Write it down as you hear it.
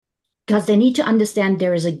because they need to understand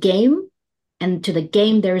there is a game, and to the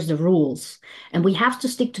game there is the rules, and we have to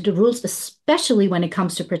stick to the rules, especially when it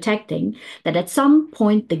comes to protecting, that at some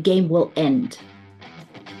point the game will end.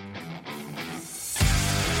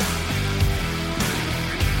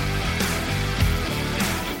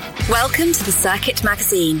 Welcome to the Circuit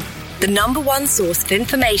Magazine, the #1 source of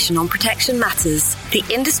information on protection matters, the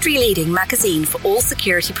industry-leading magazine for all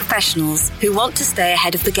security professionals who want to stay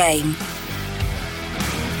ahead of the game.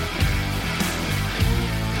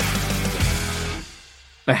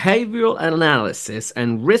 Behavioural analysis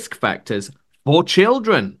and risk factors for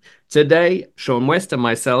children. Today, Sean West and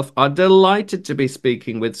myself are delighted to be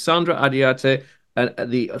speaking with Sandra Adiarte,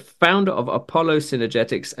 the founder of Apollo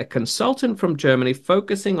Synergetics, a consultant from Germany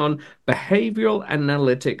focusing on behavioural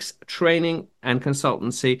analytics training and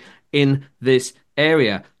consultancy in this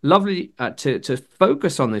area. Lovely to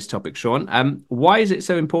focus on this topic, Sean. Why is it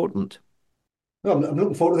so important? Well, I'm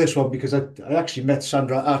looking forward to this one because I actually met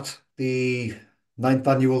Sandra at the ninth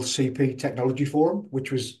annual CP Technology Forum,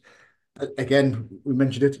 which was, again, we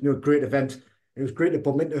mentioned it, a great event. It was great to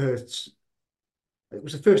bump into her. It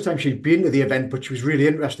was the first time she'd been to the event, but she was really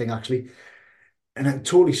interesting, actually. And I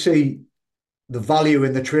totally see the value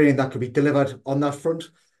in the training that could be delivered on that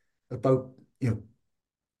front about,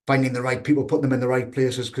 finding the right people, putting them in the right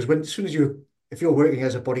places. Because if you're working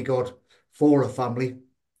as a bodyguard for a family,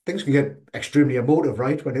 things can get extremely emotive,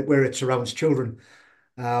 right? Where it surrounds children.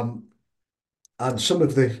 And I think some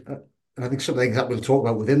of the things that we'll talk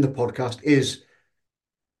about within the podcast is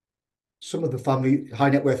some of the high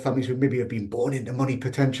net worth families who maybe have been born into money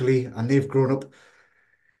potentially, and they've grown up.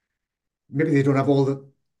 Maybe they don't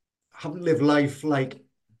haven't lived life like,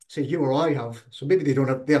 say, you or I have. So maybe they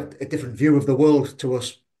have a different view of the world to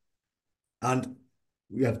us. And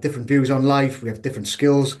we have different views on life. We have different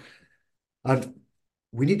skills. And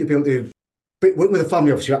we need to be able to work with a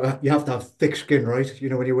family. Obviously, you have to have thick skin, right?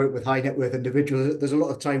 When you work with high net worth individuals, there's a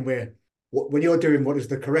lot of time where when you're doing what is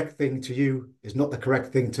the correct thing to you is not the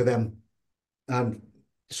correct thing to them. And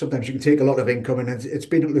sometimes you can take a lot of income, and it's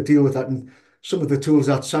being able to deal with that. And some of the tools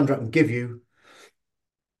that Sandra can give you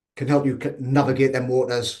can help you navigate them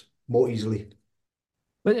waters more easily.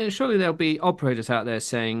 But surely there'll be operators out there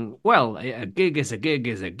saying, well, a gig is a gig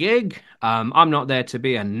is a gig. I'm not there to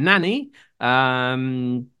be a nanny.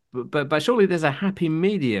 But surely there's a happy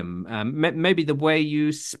medium. Maybe the way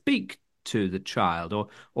you speak to the child,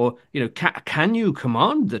 or can you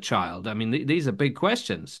command the child? I mean, these are big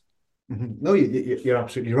questions. No, you're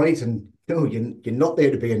absolutely right. And no, you're not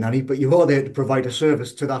there to be a nanny, but you are there to provide a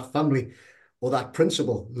service to that family or that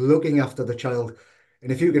principal looking after the child.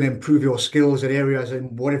 And if you can improve your skills in areas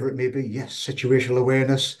in whatever it may be, yes, situational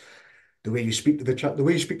awareness, the way you speak to the child, the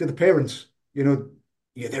way you speak to the parents, you're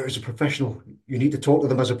there as a professional. You need to talk to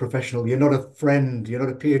them as a professional. You're not a friend. You're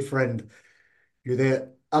not a paid friend. You're there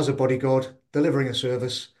as a bodyguard, delivering a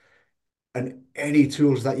service, and any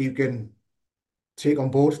tools that you can take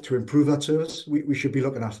on board to improve that service, we should be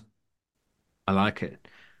looking at. I like it.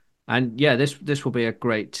 And yeah, this will be a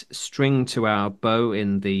great string to our bow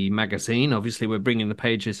in the magazine. Obviously, we're bringing the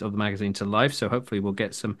pages of the magazine to life, so hopefully we'll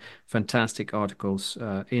get some fantastic articles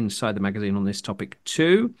inside the magazine on this topic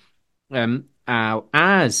too.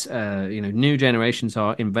 As new generations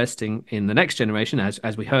are investing in the next generation,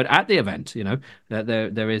 as we heard at the event, that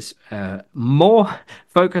there is more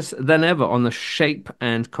focus than ever on the shape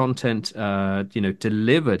and content,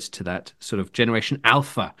 delivered to that sort of generation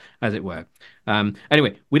alpha, as it were.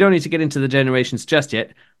 Anyway, we don't need to get into the generations just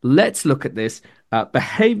yet. Let's look at this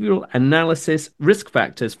behavioral analysis risk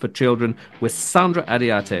factors for children with Sandra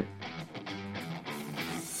Adiarte.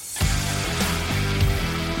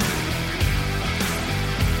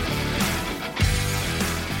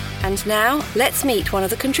 And now, let's meet one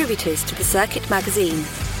of the contributors to the Circuit Magazine.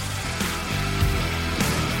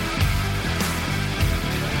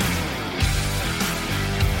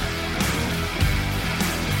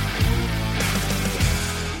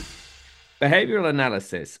 Behavioural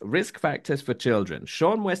analysis, risk factors for children.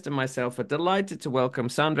 Sean West and myself are delighted to welcome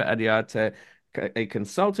Sandra Adiarte, a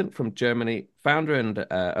consultant from Germany, founder and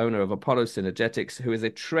owner of Apollo Synergetics, who is a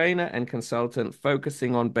trainer and consultant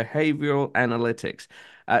focusing on behavioural analytics.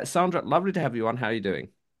 Sandra, lovely to have you on. How are you doing?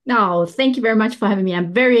 No, thank you very much for having me.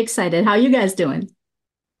 I'm very excited. How are you guys doing?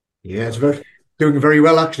 Yeah, doing very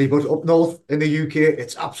well, actually. But up north in the UK,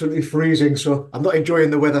 it's absolutely freezing. So I'm not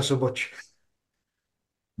enjoying the weather so much.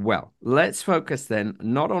 Well, let's focus then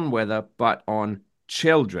not on weather, but on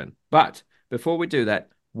children. But before we do that,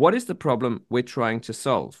 what is the problem we're trying to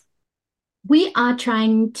solve? We are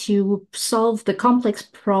trying to solve the complex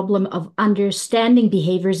problem of understanding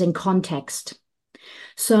behaviors in context.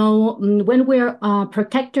 So when we're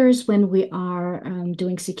protectors, when we are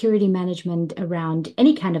doing security management around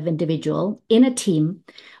any kind of individual in a team,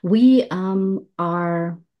 we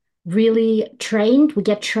are really trained. We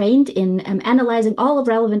get trained in analyzing all of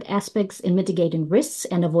relevant aspects in mitigating risks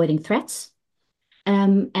and avoiding threats.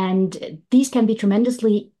 And these can be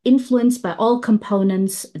tremendously influenced by all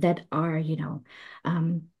components that are,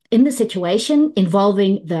 in the situation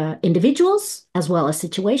involving the individuals as well as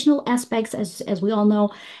situational aspects, as we all know.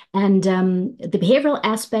 And the behavioral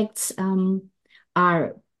aspects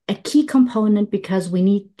are a key component because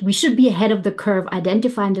we should be ahead of the curve,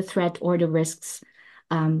 identifying the threat or the risks,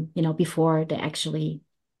 before they actually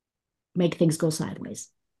make things go sideways.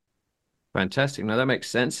 Fantastic. No, that makes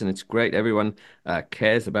sense, and it's great. Everyone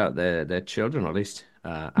cares about their children, or at least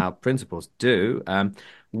our principals do.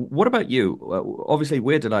 What about you? Obviously,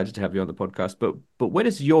 we're delighted to have you on the podcast, but where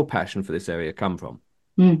does your passion for this area come from?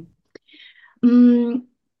 Mm. Mm,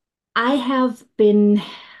 I have been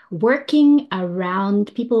working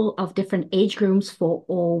around people of different age groups for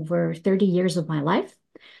over 30 years of my life.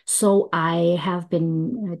 So I have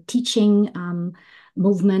been teaching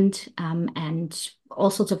movement and all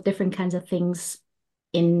sorts of different kinds of things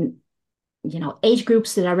in age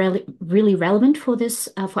groups that are really relevant for this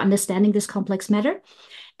for understanding this complex matter.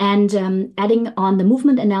 And adding on the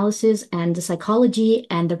movement analysis and the psychology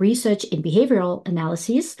and the research in behavioral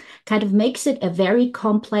analyses kind of makes it a very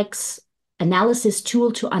complex analysis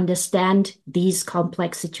tool to understand these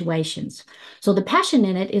complex situations. So the passion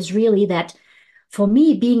in it is really that for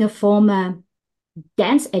me, being a former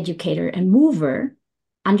dance educator and mover,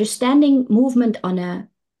 understanding movement on a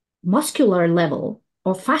muscular level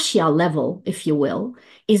or fascial level, if you will,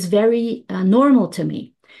 is very normal to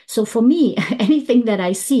me. So for me, anything that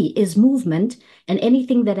I see is movement, and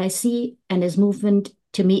anything that I see and is movement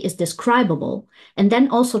to me is describable and then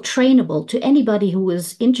also trainable to anybody who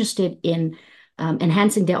is interested in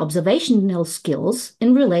enhancing their observational skills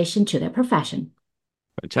in relation to their profession.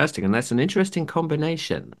 Fantastic, and that's an interesting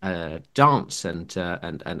combination, dance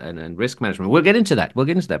and risk management. We'll get into that. We'll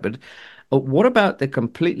get into that. But what about the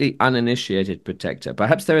completely uninitiated protector?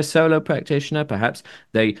 Perhaps they're a solo practitioner. Perhaps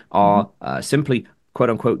they Mhm. are simply quote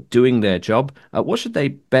unquote doing their job. What should they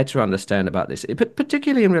better understand about this,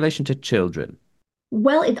 particularly in relation to children?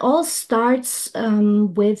 Well, it all starts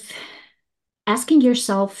with asking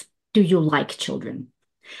yourself, do you like children?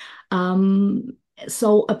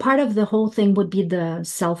 So a part of the whole thing would be the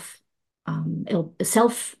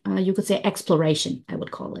you could say exploration, I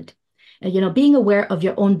would call it. Being aware of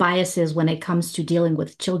your own biases when it comes to dealing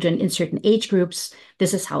with children in certain age groups.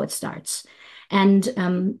 This is how it starts.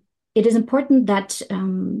 And it is important that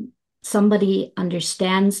somebody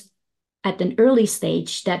understands at an early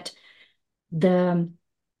stage that the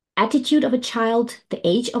attitude of a child, the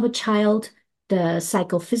age of a child, the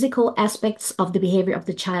psychophysical aspects of the behavior of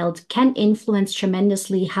the child can influence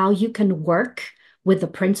tremendously how you can work with the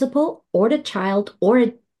principal or the child or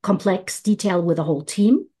a complex detail with a whole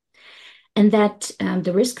team. And that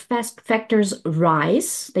the risk factors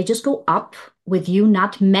rise, they just go up with you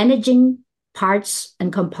not managing parts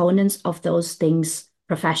and components of those things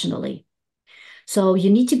professionally. So you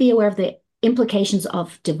need to be aware of the implications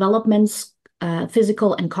of developments,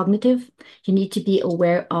 physical and cognitive. You need to be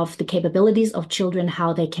aware of the capabilities of children,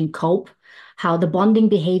 how they can cope, how the bonding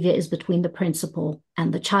behavior is between the principal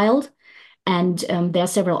and the child. And there are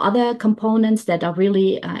several other components that are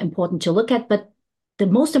really important to look at. But the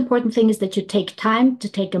most important thing is that you take time to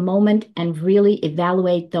take a moment and really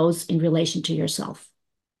evaluate those in relation to yourself.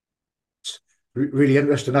 Really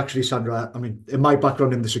interesting, actually, Sandra. I mean, in my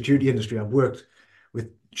background in the security industry, I've worked with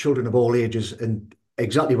children of all ages, and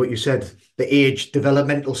exactly what you said, the age,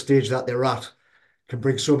 developmental stage that they're at can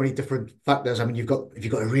bring so many different factors. I mean, if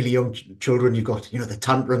you've got a really young children, you've got, the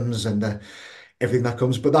tantrums and everything that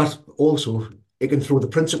comes, but that also, it can throw the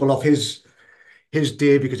principal off his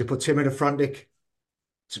day because it puts him in a frantic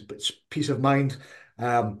it's peace of mind.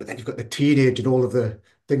 But then you've got the teenage and all of the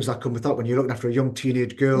things that come with that when you're looking after a young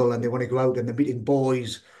teenage girl and they want to go out and they're meeting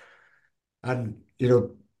boys and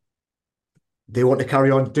they want to carry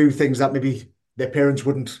on do things that maybe their parents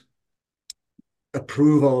wouldn't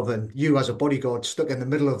approve of, and you as a bodyguard stuck in the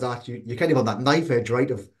middle of that, you're kind of on that knife edge,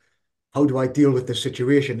 right? Of how do I deal with this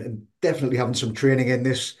situation? And definitely having some training in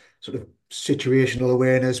this sort of situational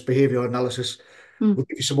awareness, behavioral analysis will Mm.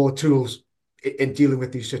 give you some more tools in dealing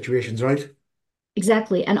with these situations, right?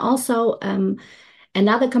 Exactly. And also,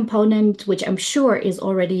 another component, which I'm sure is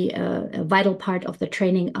already a vital part of the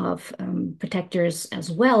training of protectors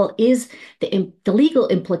as well, is the legal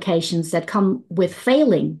implications that come with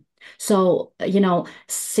failing. So,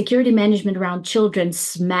 security management around children,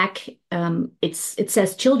 SMAC, it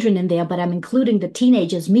says children in there, but I'm including the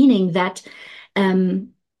teenagers, meaning that um,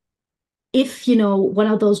 if one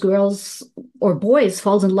of those girls or boys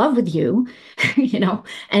falls in love with you,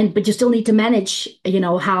 and but you still need to manage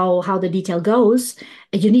how the detail goes.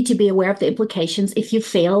 You need to be aware of the implications if you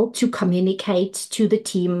fail to communicate to the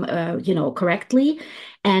team correctly.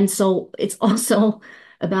 And so it's also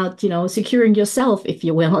about securing yourself, if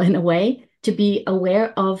you will, in a way, to be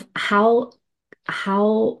aware of how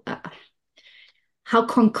how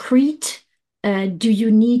concrete do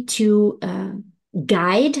you need to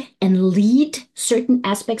guide and lead certain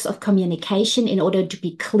aspects of communication in order to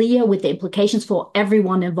be clear with the implications for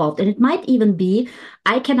everyone involved. And it might even be,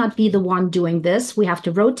 I cannot be the one doing this. We have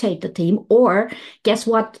to rotate the team. Or guess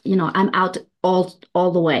what? I'm out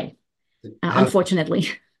all the way, I have unfortunately.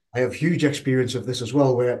 I have huge experience of this as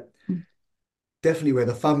well, where definitely where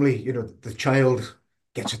the family, the child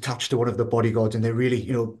gets attached to one of the bodyguards and they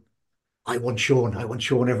really, I want Sean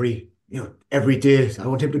every day. I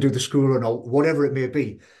want him to do the school run or whatever it may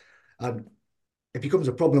be. And it becomes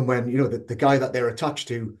a problem when, the guy that they're attached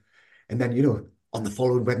to, and then, on the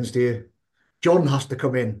following Wednesday, John has to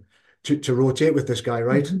come in to rotate with this guy,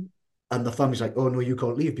 right? Mhm. And the family's like, oh no, you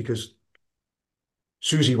can't leave because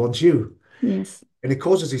Susie wants you. Yes. And it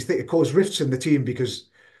causes rifts in the team because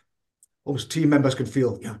obviously team members can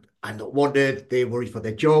feel, I'm not wanted, they worry for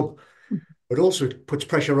their job, but also it puts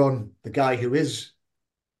pressure on the guy who is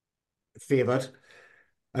favoured.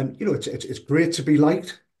 And it's great to be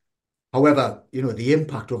liked. However, the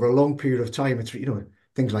impact over a long period of time, it's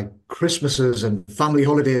things like Christmases and family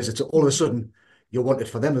holidays, it's all of a sudden you're wanted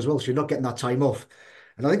for them as well. So you're not getting that time off.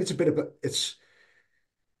 And I think it's a bit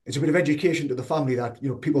of education to the family that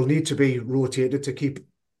people need to be rotated to keep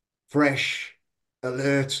fresh,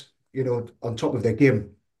 alert, on top of their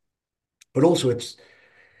game. But also it's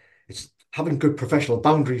having good professional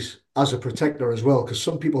boundaries as a protector as well, because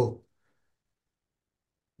some people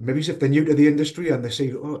maybe if they're new to the industry and they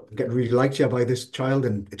see, oh, I'm getting really liked here by this child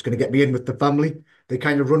and it's going to get me in with the family, they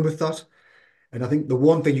kind of run with that. And I think the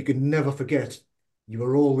one thing you can never forget, you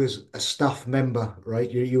are always a staff member, right?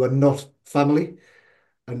 You are not family.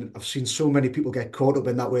 And I've seen so many people get caught up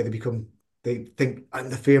in that way. They think I'm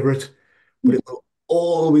the favorite, but it will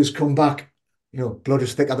always come back. Blood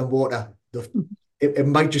is thicker than water. It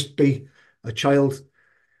might just be a child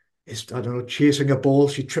is, I don't know, chasing a ball.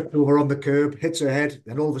 She tripped over on the curb, hits her head,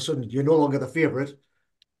 and all of a sudden you're no longer the favorite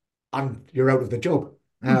and you're out of the job.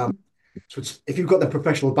 Um, Mhm. so if you've got the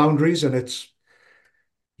professional boundaries and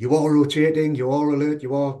you are rotating, you are alert,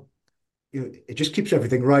 it just keeps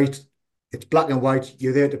everything right. It's black and white.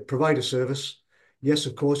 You're there to provide a service. Yes,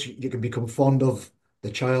 of course, you can become fond of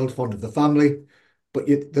the child, fond of the family, but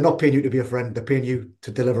they're not paying you to be a friend. They're paying you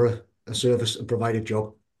to deliver a service and provide a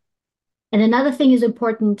job. And another thing is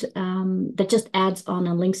important that just adds on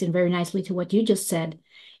and links in very nicely to what you just said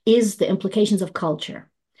is the implications of culture.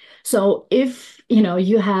 So if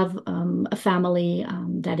you have a family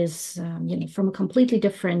that is from a completely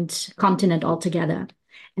different continent altogether,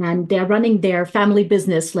 and they're running their family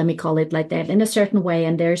business, let me call it like that, in a certain way,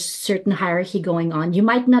 and there's certain hierarchy going on, you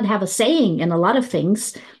might not have a saying in a lot of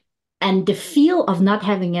things, and the feel of not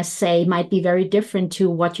having a say might be very different to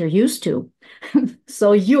what you're used to.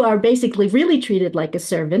 So you are basically really treated like a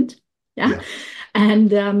servant. Yeah. Yeah.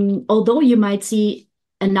 And although you might see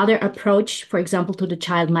another approach, for example, to the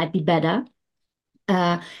child might be better,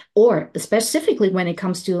 uh, or specifically when it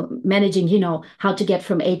comes to managing, how to get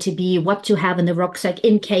from A to B, what to have in the rucksack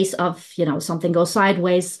in case of, something goes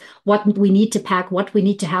sideways, what we need to pack, what we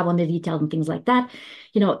need to have on the detail and things like that.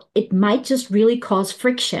 It might just really cause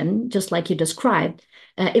friction, just like you described,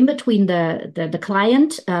 in between the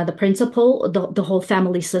client, the principal, the whole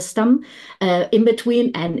family system, in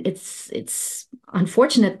between, and it's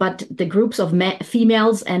unfortunate, but the groups of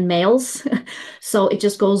females and males. So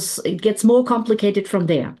it gets more complicated from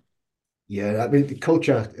there. Yeah, I mean, the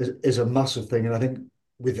culture is a massive thing. And I think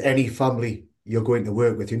with any family you're going to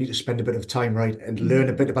work with, you need to spend a bit of time, right, and learn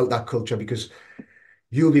a bit about that culture because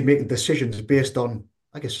you'll be making decisions based on,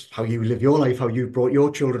 I guess, how you live your life, how you brought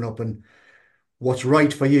your children up, and what's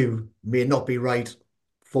right for you may not be right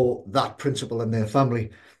for that principal and their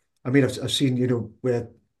family. I mean, I've seen, where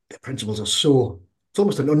the principals are it's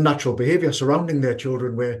almost an unnatural behavior surrounding their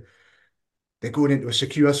children where they're going into a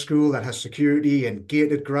secure school that has security and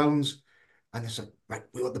gated grounds. And it's like, right,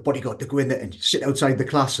 we want the bodyguard to go in there and sit outside the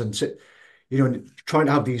class and sit, and trying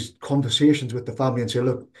to have these conversations with the family and say,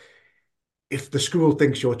 look, if the school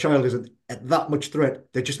thinks your child isn't at that much threat,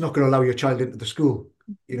 they're just not going to allow your child into the school.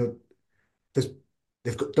 You know, there's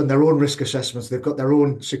done their own risk assessments, they've got their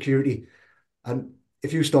own security. And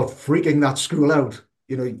if you start freaking that school out,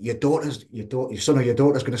 your son or your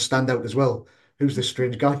daughter's going to stand out as well. Who's this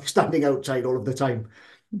strange guy standing outside all of the time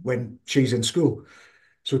when she's in school?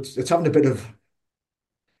 So it's having a bit of,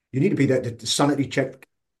 you need to be there to sanity check,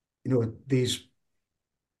 these,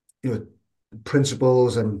 you know,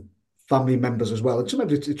 principals and family members as well. And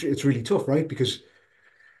sometimes it's really tough, right? Because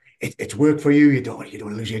it's work for you. You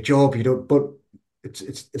don't lose your job. You don't, but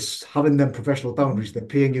it's having them professional boundaries. They're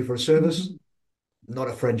paying you for a service, Mhm. not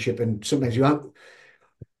a friendship. And sometimes you have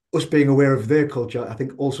us being aware of their culture. I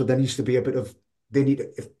think also there needs to be a bit of, they need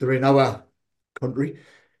if they're in our country,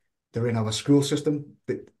 they're in our school system.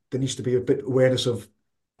 That there needs to be a bit awareness of,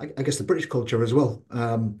 I guess, the British culture as well.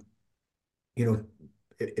 You know,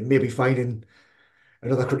 it may be fine in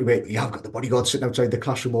another country where you have got the bodyguard sitting outside the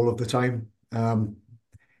classroom all of the time,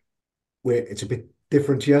 where it's a bit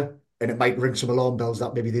different here, and it might ring some alarm bells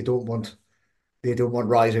that maybe they don't want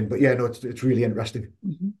rising. But yeah, no, it's really interesting.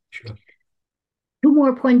 Mhm. Sure. Two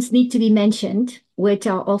more points need to be mentioned, which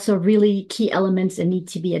are also really key elements and need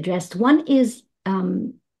to be addressed. One is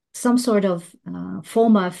some sort of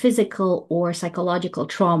former physical or psychological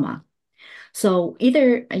trauma. So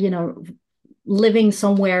either, living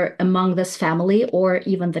somewhere among this family or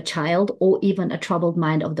even the child or even a troubled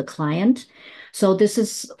mind of the client. So this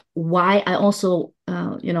is why I also,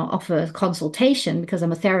 offer consultation because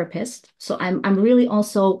I'm a therapist. So I'm really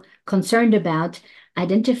also concerned about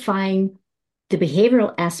identifying the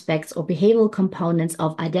behavioral aspects or behavioral components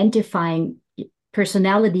of identifying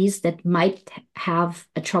personalities that might have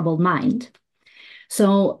a troubled mind.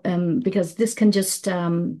 So, because this can just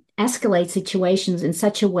escalate situations in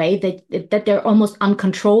such a way that they're almost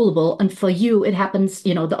uncontrollable, and for you, it happens,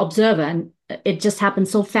 the observer, and it just happens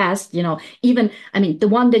so fast. Even I mean, the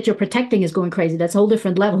one that you're protecting is going crazy. That's a whole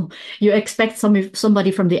different level. You expect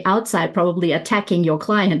somebody from the outside probably attacking your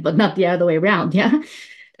client, but not the other way around. Yeah.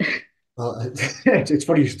 Well, it's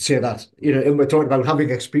funny you should say that. And we're talking about having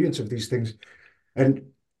experience of these things.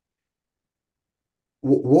 And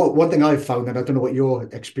one thing I've found, and I don't know what your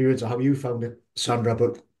experience or how you found it, Sandra,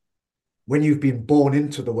 but when you've been born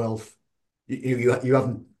into the wealth, you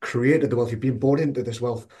haven't created the wealth. You've been born into this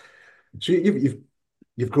wealth. So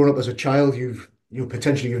you've grown up as a child. You've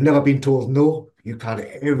never been told no. You've had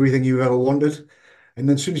everything you ever wanted, and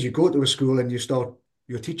then as soon as you go to a school and you start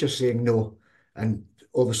your teacher saying no, and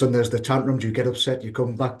all of a sudden there's the tantrums. You get upset. You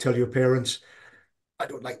come back, tell your parents, "I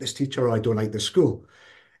don't like this teacher," or "I don't like this school,"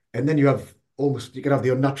 and then you can have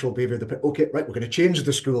the unnatural behavior. Okay, right, we're going to change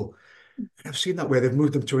the school. And I've seen that where they've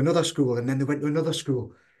moved them to another school, and then they went to another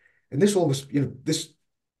school, and this almost, this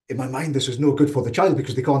in my mind, this is no good for the child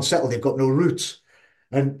because they can't settle. They've got no roots.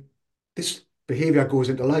 And this behavior goes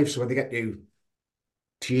into life. So when they get to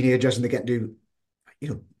teenagers and they get to, you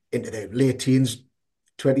know, into their late teens,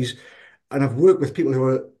 20s, and I've worked with people who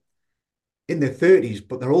are in their 30s,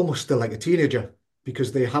 but they're almost still like a teenager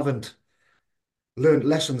because they haven't learned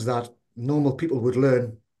lessons that normal people would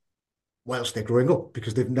learn whilst they're growing up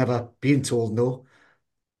because they've never been told no.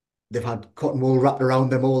 They've had cotton wool wrapped around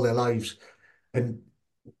them all their lives. And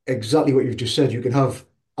exactly what you've just said,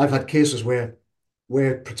 I've had cases where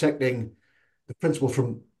we're protecting the principal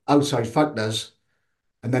from outside factors,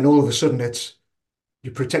 and then all of a sudden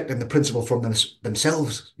you're protecting the principal from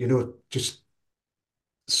themselves, just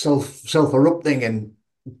self-erupting and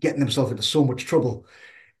getting themselves into so much trouble.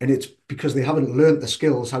 And it's because they haven't learned the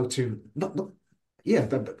skills how to not yeah,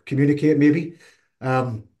 but communicate maybe.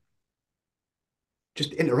 Um,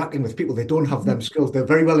 just interacting with people. They don't have them skills. They're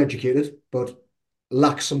very well educated, but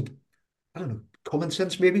lack some, I don't know, common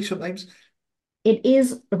sense maybe sometimes. It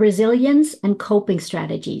is resilience and coping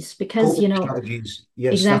strategies because, Coping strategies.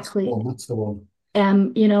 Yes, that's the exactly. one. That's the one.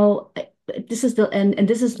 Um, you know, this is and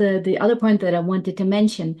this is the other point that I wanted to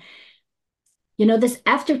mention. This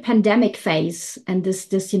after pandemic phase and this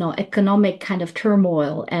economic kind of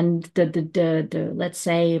turmoil and the let's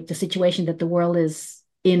say the situation that the world is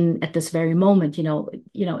in at this very moment,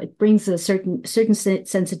 it brings a certain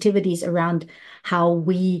sensitivities around how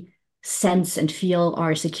we sense and feel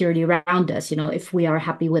our security around us, if we are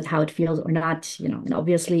happy with how it feels or not, and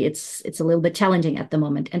obviously it's a little bit challenging at the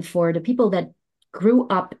moment. And for the people that grew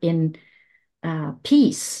up in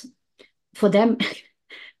peace, for them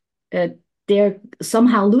uh, they're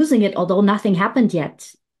somehow losing it, although nothing happened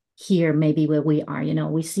yet here, maybe where we are.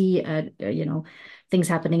 We see, things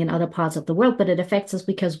happening in other parts of the world, but it affects us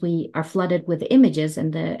because we are flooded with the images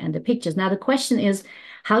and the pictures. Now, the question is,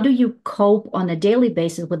 how do you cope on a daily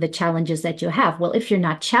basis with the challenges that you have? Well, if you're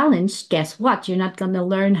not challenged, guess what? You're not going to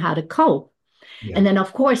learn how to cope. Yeah. And then,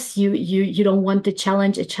 of course, you don't want to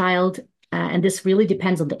challenge a child And this really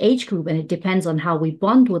depends on the age group, and it depends on how we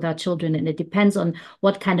bond with our children, and it depends on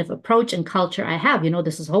what kind of approach and culture I have.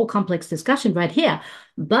 This is a whole complex discussion right here.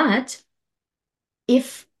 But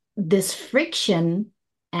if this friction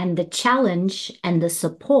and the challenge and the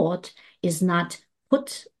support is not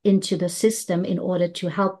put into the system in order to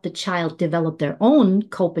help the child develop their own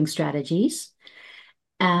coping strategies,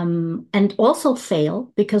 and also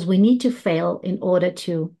fail, because we need to fail in order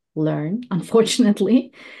to learn,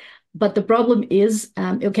 unfortunately. But the problem is,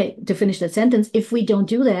 okay, to finish that sentence, if we don't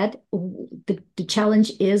do that, the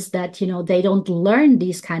challenge is that, they don't learn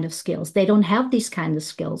these kind of skills. They don't have these kind of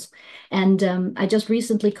skills. And I just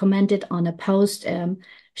recently commented on a post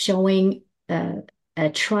showing a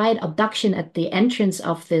tried abduction at the entrance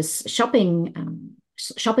of this shopping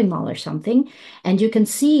mall or something. And you can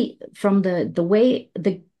see from the way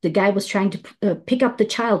the guy was trying to pick up the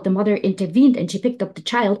child, the mother intervened and she picked up the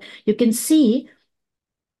child. You can see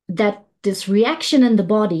that this reaction in the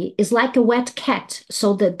body is like a wet cat,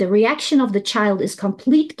 so that the reaction of the child is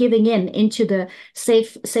complete giving in into the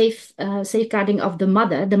safeguarding of the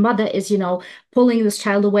mother. The mother is, pulling this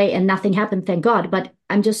child away, and nothing happened, thank God. But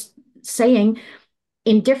I'm just saying,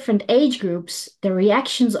 in different age groups, the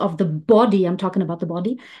reactions of the body, I'm talking about the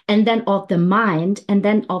body, and then of the mind, and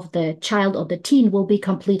then of the child or the teen will be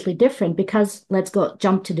completely different. Because let's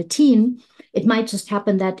jump to the teen. It might just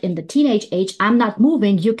happen that in the teenage age, I'm not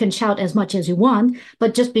moving. You can shout as much as you want,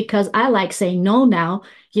 but just because I like saying no now,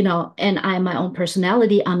 and I am my own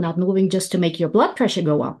personality, I'm not moving just to make your blood pressure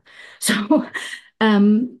go up. So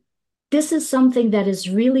this is something that is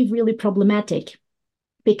really, really problematic,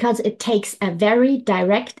 because it takes a very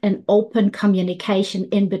direct and open communication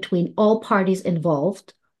in between all parties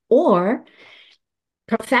involved, or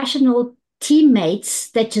professional teammates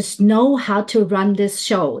that just know how to run this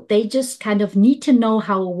show. They just kind of need to know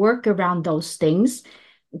how to work around those things,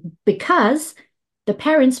 because the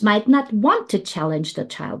parents might not want to challenge the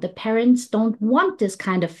child. The parents don't want this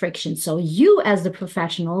kind of friction. So you, as the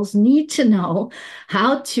professionals, need to know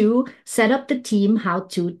how to set up the team, how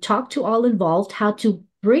to talk to all involved, how to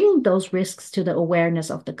bring those risks to the awareness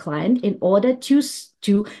of the client in order to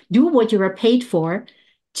do what you are paid for,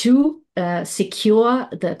 to secure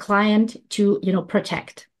the client, to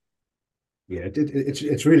protect. Yeah,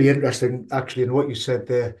 it's really interesting actually in what you said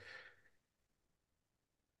there.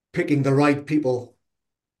 Picking the right people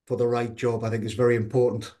for the right job, I think, is very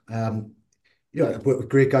important. I've worked with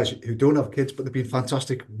great guys who don't have kids, but they've been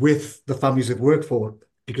fantastic with the families they've worked for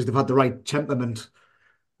because they've had the right temperament.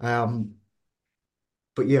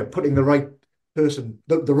 But yeah, putting the right person,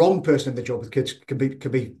 the wrong person in the job with kids can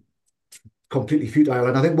be completely futile.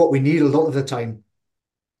 And I think what we need a lot of the time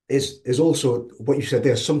is also what you said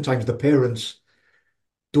there. Sometimes the parents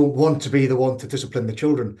don't want to be the one to discipline the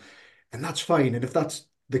children, and that's fine. And if that's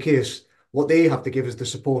the case, what they have to give is the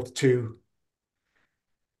support to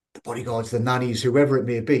the bodyguards, the nannies, whoever it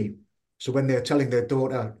may be. So when they're telling their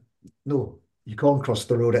daughter, no, you can't cross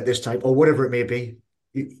the road at this time, or whatever it may be,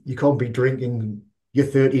 you can't be drinking your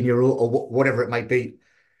 13-year-old, or whatever it might be,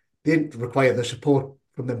 they require the support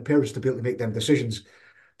from them parents to be able to make them decisions.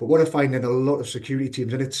 But what I find in a lot of security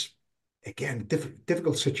teams, and it's, again,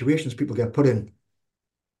 difficult situations people get put in,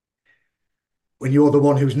 when you're the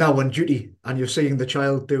one who's now on duty and you're seeing the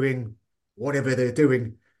child doing whatever they're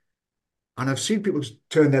doing. And I've seen people just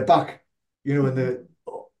turn their back, and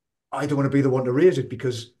I don't want to be the one to raise it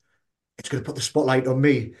because it's going to put the spotlight on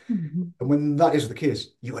me. Mm-hmm. And when that is the case,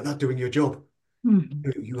 you are not doing your job.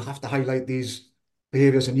 Mm-hmm. You have to highlight these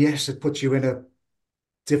behaviors. And yes, it puts you in a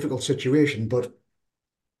difficult situation, but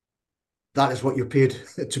that is what you're paid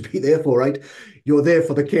to be there for, right? You're there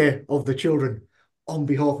for the care of the children on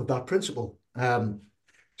behalf of that principle.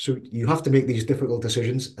 So you have to make these difficult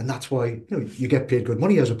decisions, and that's why you get paid good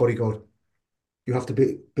money as a bodyguard. You have to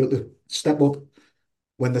be able to step up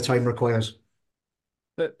when the time requires.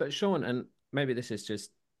 But Sean, and maybe this is just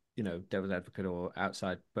devil's advocate or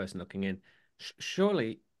outside person looking in.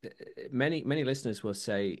 Surely, many listeners will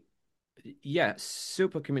say, yeah,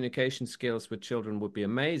 super communication skills with children would be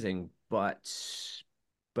amazing, but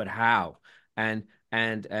how? And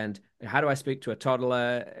how do I speak to a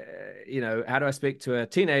toddler? How do I speak to a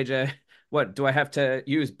teenager? What do I have to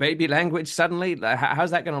use baby language suddenly?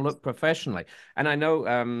 How's that going to look professionally? And I know,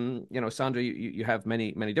 Sandra, you have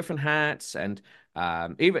many different hats, and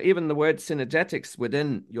even the word synergetics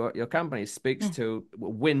within your company speaks to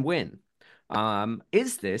win-win.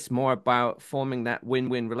 Is this more about forming that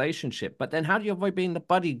win-win relationship? But then how do you avoid being the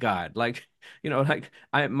bodyguard?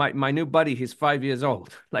 My new buddy, he's 5 years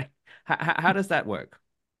old. Like, how does that work?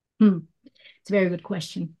 It's a very good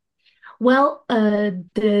question. Well,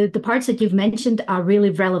 the parts that you've mentioned are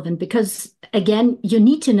really relevant because, again, you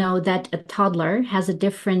need to know that a toddler has a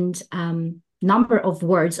different number of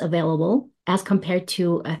words available as compared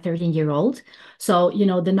to a 13-year-old. So,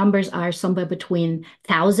 the numbers are somewhere between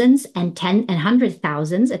thousands and 10 and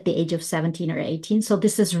 100,000 at the age of 17 or 18. So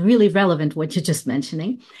this is really relevant, what you're just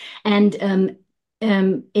mentioning. And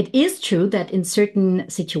it is true that in certain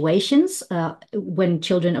situations, when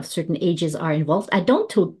children of certain ages are involved, I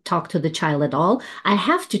don't talk to the child at all. I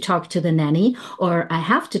have to talk to the nanny, or I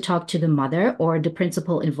have to talk to the mother or the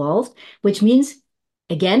principal involved, which means,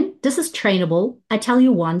 again, this is trainable. I tell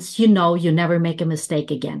you once, you never make a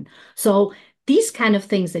mistake again. So these kind of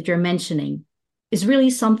things that you're mentioning is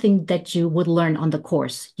really something that you would learn on the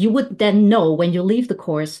course. You would then know when you leave the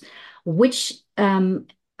course which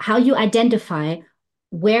how you identify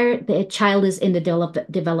where the child is in the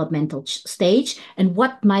developmental stage and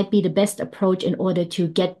what might be the best approach in order to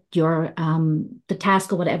get your the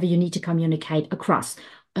task or whatever you need to communicate across.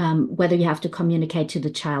 Whether you have to communicate to the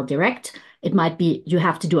child direct, it might be you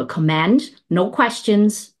have to do a command, no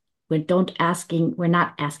questions. We're not asking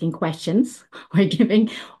questions. We're giving,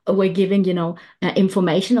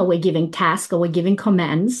 information, or we're giving tasks, or we're giving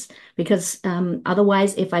commands. Because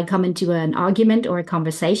otherwise, if I come into an argument or a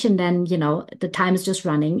conversation, then, the time is just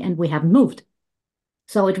running and we haven't moved.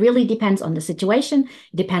 So it really depends on the situation,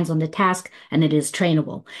 it depends on the task, and it is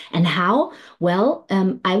trainable. And how? Well,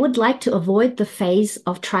 I would like to avoid the phase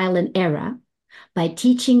of trial and error by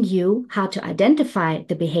teaching you how to identify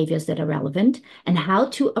the behaviors that are relevant and how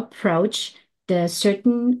to approach the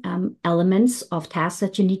certain elements of tasks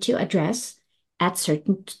that you need to address at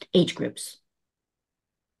certain age groups.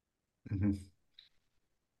 Hmm.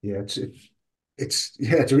 Yeah, it's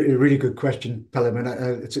a really good question, Pelham, and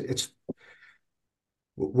it's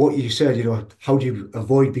what you said. How do you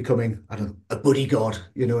avoid becoming, I don't know, a bodyguard?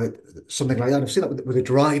 Something like that. I've seen that with the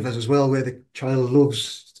drivers as well, where the child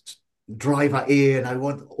loves driver A, and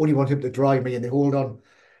only want him to drive me, and they hold on.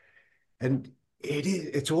 And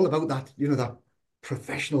it's all about that, that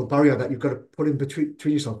professional barrier that you've got to put in between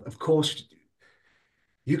yourself. Of course,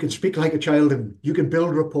 you can speak like a child and you can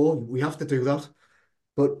build rapport. We have to do that.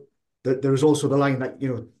 But there is also the line that,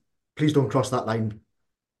 please don't cross that line.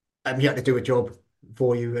 I'm here to do a job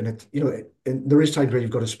for you. And and there is times where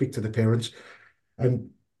you've got to speak to the parents. Um,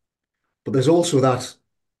 but there's also that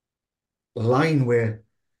line where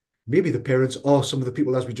maybe the parents or some of the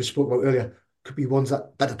people, as we just spoke about earlier, could be ones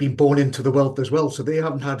that have been born into the wealth as well. So they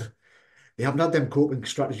haven't had them coping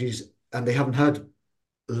strategies, and they haven't had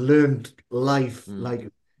learned life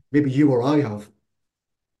like maybe you or I have.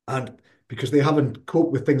 And because they haven't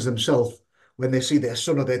coped with things themselves, when they see their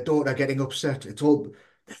son or their daughter getting upset, it's all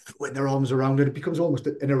they're throwing their arms around, and it becomes almost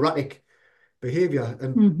an erratic behavior.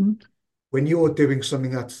 And Mm-hmm. when you're doing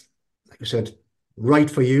something that's, like you said, right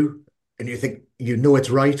for you, and you think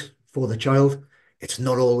it's right for the child, it's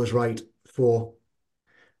not always right for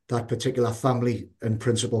that particular family and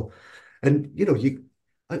principal. And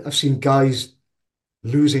I've seen guys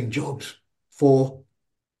losing jobs for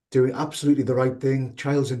doing absolutely the right thing.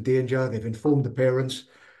 Child's in danger. They've informed the parents,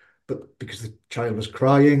 but because the child was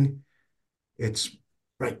crying, it's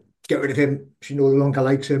right. Get rid of him. She no longer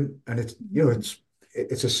likes him, and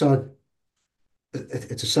it's a sad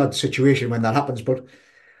situation when that happens. But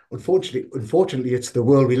unfortunately, it's the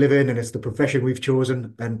world we live in, and it's the profession we've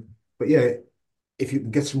chosen. But yeah, if you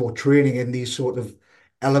can get some more training in these sort of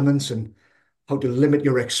elements and how to limit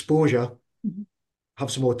your exposure, Mm-hmm. have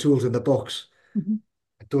some more tools in the box. Mm-hmm.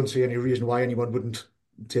 I don't see any reason why anyone wouldn't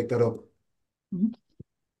take that up.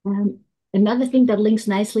 Mm-hmm. Another thing that links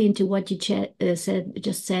nicely into what you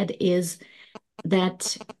said is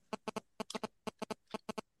that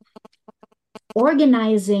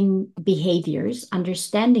organizing behaviors,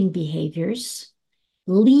 understanding behaviors,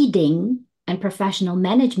 leading and professional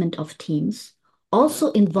management of teams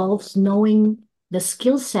also involves knowing the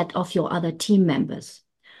skill set of your other team members.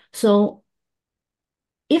 So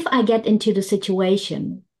if I get into the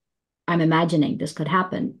situation, I'm imagining this could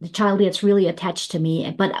happen. The child gets really attached to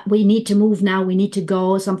me, but we need to move now. We need to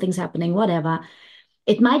go. Something's happening, whatever.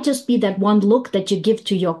 It might just be that one look that you give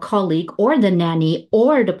to your colleague or the nanny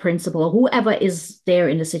or the principal, or whoever is there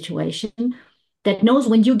in the situation, that knows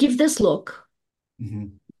when you give this look,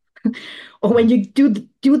 Mhm. or when you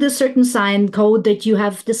do the certain sign code that you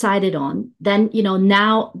have decided on, then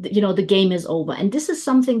now the game is over. And this is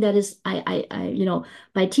something that is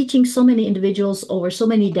by teaching so many individuals over so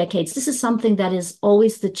many decades, this is something that is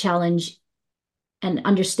always the challenge, an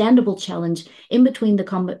understandable challenge in between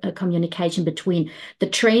the communication between the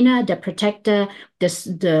trainer, the protector,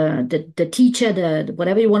 the teacher, the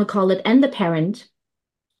whatever you want to call it, and the parent.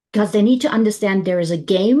 because they need to understand there is a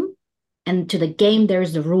game, and to the game there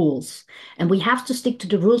is the rules, and we have to stick to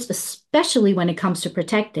the rules, especially when it comes to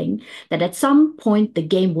protecting, that at some point the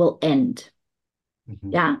game will end.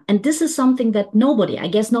 Mhm. Yeah, and this is something that nobody, I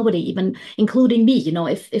guess nobody, even including me,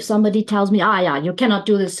 if somebody tells me, yeah, you cannot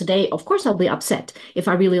do this today, of course I'll be upset if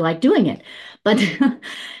I really like doing it. But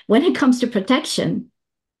when it comes to protection,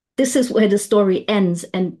 this is where the story ends.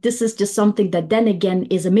 And this is just something that then again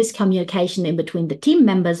is a miscommunication in between the team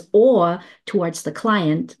members or towards the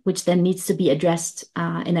client, which then needs to be addressed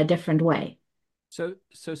in a different way. So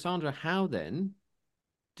Sandra, how then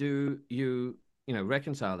do you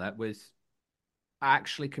reconcile that with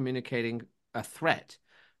actually communicating a threat?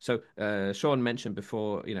 So Sean mentioned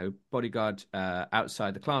before, bodyguard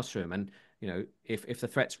outside the classroom, and if the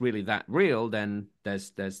threat's really that real, then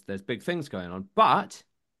there's big things going on. But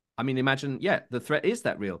I mean, imagine, yeah, the threat is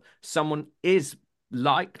that real. Someone is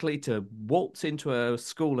likely to waltz into a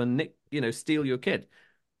school and steal your kid.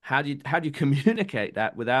 How do you communicate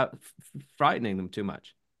that without frightening them too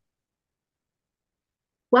much?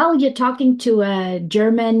 Well, you're talking to a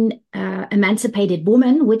German emancipated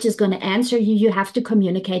woman, which is going to answer you. You have to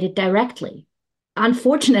communicate it directly.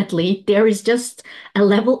 Unfortunately, there is just a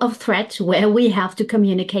level of threat where we have to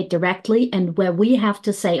communicate directly and where we have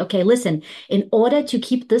to say, okay, listen, in order to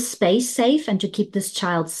keep this space safe and to keep this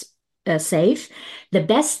child safe, the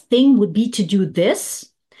best thing would be to do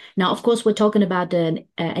this. Now, of course, we're talking about an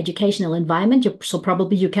educational environment, so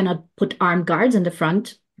probably you cannot put armed guards in the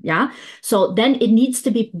front. Yeah. So then it needs to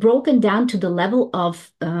be broken down to the level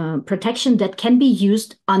of protection that can be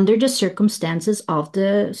used under the circumstances of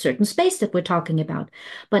the certain space that we're talking about.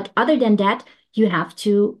 But other than that, you have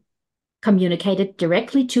to communicate it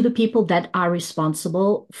directly to the people that are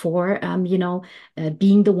responsible for,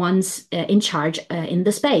 being the ones in charge in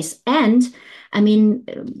the space. And I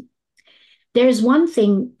mean, it's one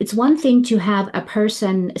thing to have a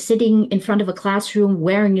person sitting in front of a classroom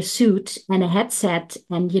wearing a suit and a headset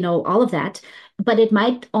and, all of that. But it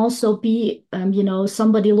might also be,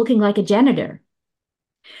 somebody looking like a janitor.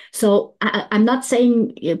 So I'm not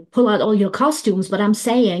saying pull out all your costumes, but I'm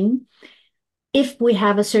saying if we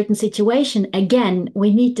have a certain situation, again,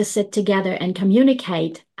 we need to sit together and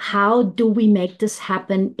communicate. How do we make this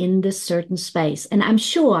happen in this certain space? And I'm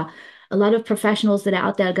sure a lot of professionals that are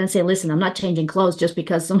out there are going to say, listen, I'm not changing clothes just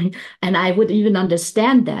because somebody, and I would even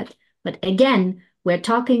understand that. But again, we're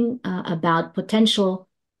talking about potential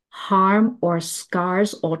harm or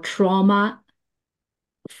scars or trauma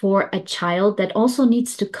for a child that also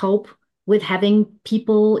needs to cope with having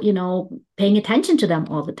people, paying attention to them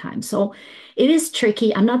all the time. So it is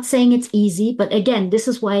tricky. I'm not saying it's easy, but again, this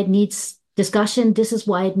is why it needs discussion. This is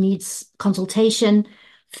why it needs consultation,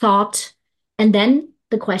 thought, and then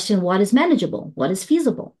the question, what is manageable? What is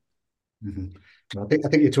feasible? Mhm. I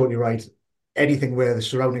think you're totally right. Anything where they're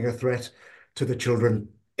surrounding a threat to the children,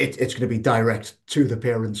 it's going to be direct to the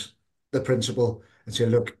parents, the principal, and say,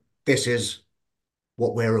 look, this is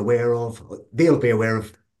what we're aware of. They'll be aware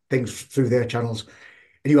of things through their channels.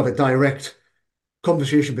 And you have a direct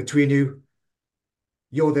conversation between you.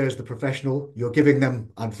 You're there as the professional. You're giving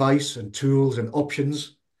them advice and tools and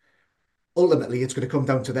options. Ultimately, it's going to come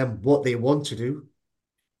down to them what they want to do.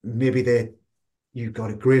 Maybe you've got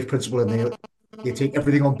a great principal and they take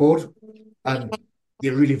everything on board and they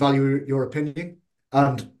really value your opinion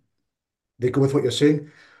and they go with what you're saying.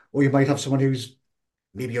 Or you might have someone who's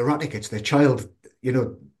maybe erratic, it's their child, you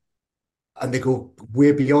know, and they go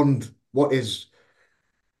way beyond what is,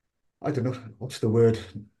 I don't know, what's the word?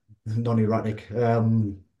 Non-erratic,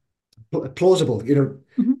 plausible,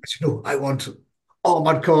 Mhm. I want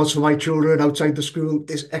armored cars for my children outside the school,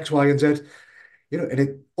 this X, Y, and Z, and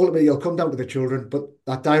it ultimately it'll come down to the children, but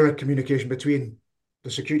that direct communication between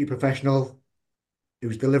the security professional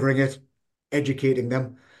who's delivering it, educating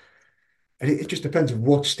them. And it just depends on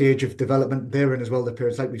what stage of development they're in as well, the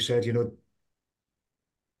parents. Like we said,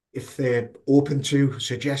 if they're open to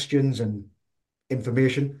suggestions and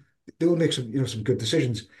information, they'll make some good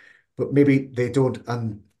decisions. But maybe they don't,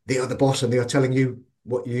 and they are the boss and they are telling you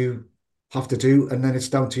what you have to do. And then it's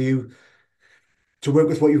down to you to work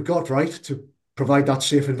with what you've got, right? To provide that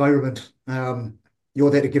safe environment. You're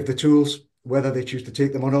there to give the tools, whether they choose to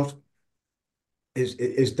take them or not,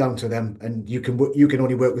 is down to them. And you can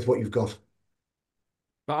only work with what you've got.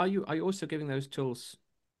 But are you also giving those tools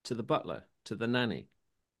to the butler, to the nanny?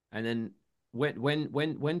 And then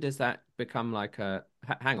when does that become like a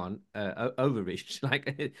hang on overreach?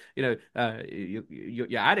 Like you're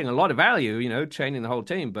adding a lot of value, training the whole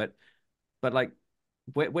team, but like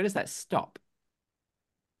where does that stop?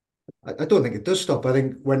 I don't think it does stop. I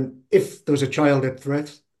think if there's a child at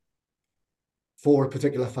threat, for a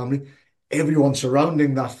particular family, everyone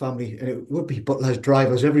surrounding that family, and it would be butlers,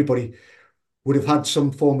 drivers, everybody would have had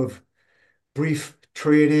some form of brief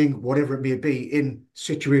training, whatever it may be, in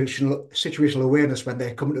situational awareness when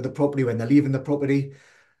they're coming to the property, when they're leaving the property,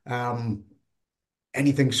 um,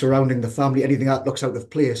 anything surrounding the family, anything that looks out of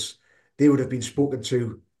place, they would have been spoken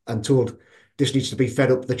to and told this needs to be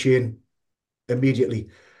fed up the chain immediately.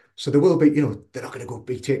 So there will be, they're not going to go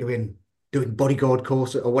be taken away and doing bodyguard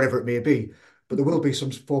course or whatever it may be, but there will be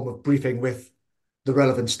some form of briefing with the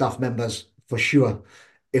relevant staff members for sure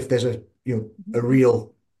if there's a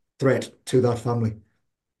real threat to that family.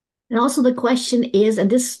 And also the question is, and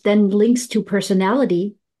this then links to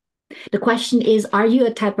personality, the question is, are you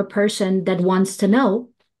a type of person that wants to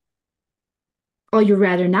know, or you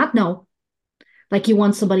rather not know? Like you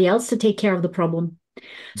want somebody else to take care of the problem.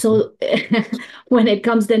 So when it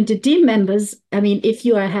comes then to team members, I mean, if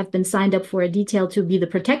you have been signed up for a detail to be the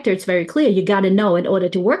protector, it's very clear you got to know in order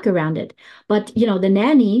to work around it. But, the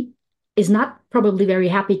nanny is not probably very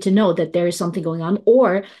happy to know that there is something going on,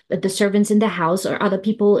 or that the servants in the house or other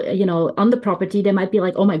people, on the property, they might be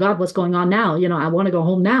like, oh my God, what's going on now? I want to go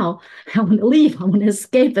home now. I want to leave. I want to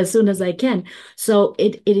escape as soon as I can. So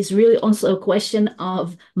it is really also a question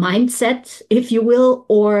of mindset, if you will,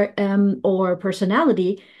 or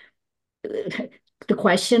personality. The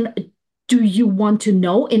question, do you want to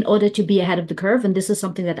know in order to be ahead of the curve? And this is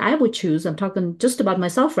something that I would choose. I'm talking just about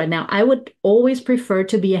myself right now. I would always prefer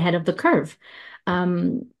to be ahead of the curve.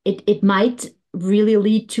 It might really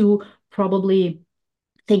lead to probably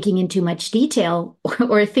thinking in too much detail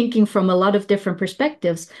or thinking from a lot of different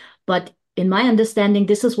perspectives. But in my understanding,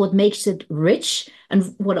 this is what makes it rich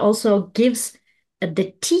and what also gives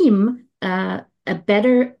the team a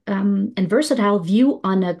better and versatile view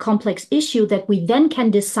on a complex issue that we then can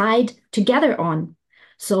decide together on.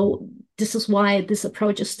 So this is why this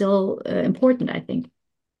approach is still important, I think.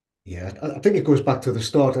 Yeah, I think it goes back to the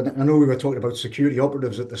start. And I know we were talking about security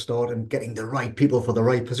operatives at the start and getting the right people for the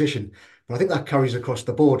right position. But I think that carries across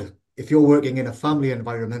the board. If you're working in a family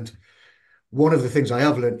environment, one of the things I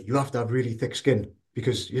have learned, you have to have really thick skin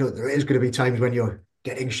because, there is going to be times when you're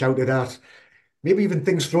getting shouted at, maybe even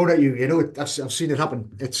things thrown at you. I've seen it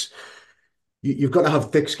happen. You've got to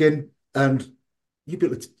have thick skin and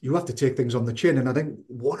you have to take things on the chin. And I think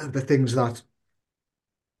one of the things that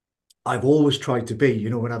I've always tried to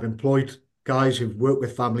be, when I've employed guys who've worked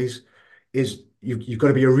with families, is you've got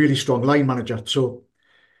to be a really strong line manager. So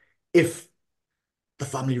if the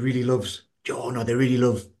family really loves John or they really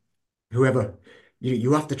love whoever,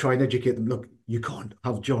 you have to try and educate them. Look, you can't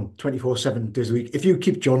have John 24/7 days a week. If you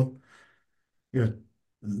keep John, you know,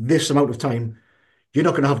 this amount of time, you're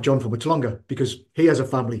not going to have John for much longer because he has a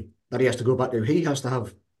family that he has to go back to. He has to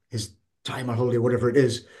have his time on holiday, whatever it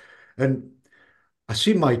is. And I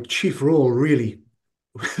see my chief role really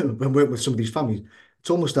when working with some of these families. It's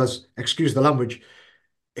almost as, excuse the language,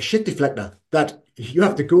 a shit deflector that you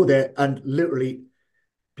have to go there and literally,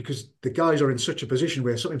 because the guys are in such a position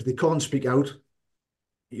where sometimes they can't speak out.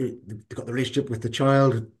 They've got the relationship with the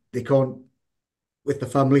child, they can't with the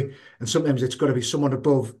family, and sometimes it's got to be someone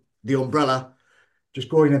above the umbrella just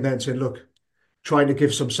going in there and saying, look, trying to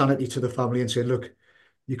give some sanity to the family and saying, look,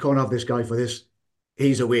 you can't have this guy for this.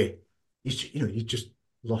 He's away. He just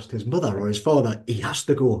lost his mother or his father. He has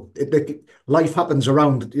to go. Life happens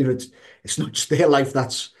around. It's not just their life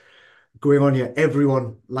that's going on here.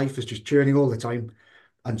 Everyone, life is just churning all the time,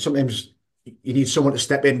 and sometimes you need someone to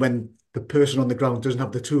step in when the person on the ground doesn't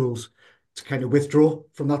have the tools to kind of withdraw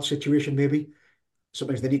from that situation. Maybe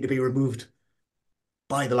sometimes they need to be removed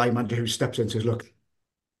by the line manager who steps in and says, look,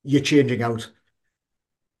 you're changing out.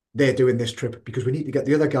 They're doing this trip because we need to get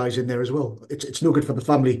the other guys in there as well. It's no good for the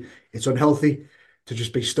family. It's unhealthy to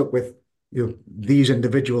just be stuck with these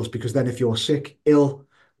individuals, because then if you're sick, ill,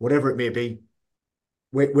 whatever it may be,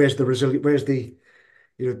 where's the resilience? Where's the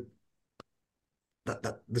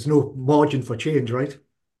that there's no margin for change, right?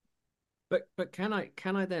 But can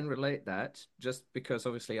I then relate that, just because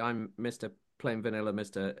obviously I'm Mr. Plain Vanilla,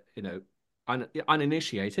 Mr.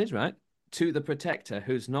 Uninitiated, right? To the protector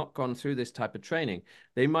who's not gone through this type of training.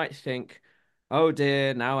 They might think, oh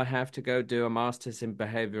dear, now I have to go do a master's in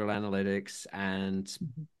behavioral analytics, and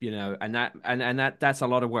that's a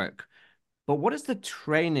lot of work. But what does the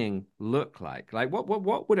training look like? Like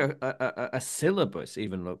what would a syllabus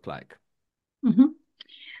even look like? Mm-hmm.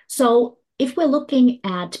 So if we're looking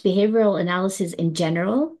at behavioral analysis in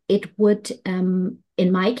general, it would,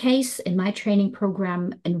 in my case, in my training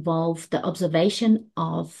program, involve the observation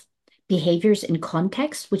of behaviors in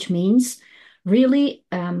context, which means really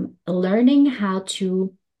learning how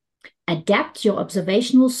to adapt your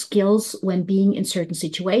observational skills when being in certain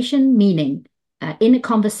situation, meaning in a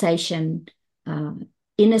conversation, uh,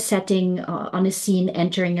 in a setting, on a scene,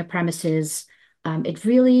 entering a premises. It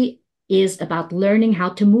really is about learning how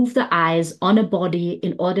to move the eyes on a body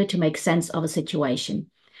in order to make sense of a situation.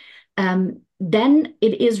 Then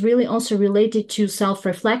it is really also related to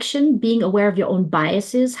self-reflection, being aware of your own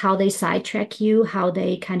biases, how they sidetrack you, how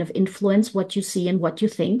they kind of influence what you see and what you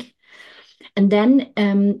think. And then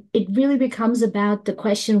it really becomes about the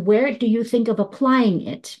question, where do you think of applying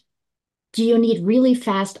it? Do you need really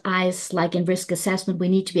fast eyes, like in risk assessment? We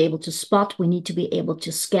need to be able to spot, we need to be able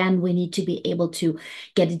to scan, we need to be able to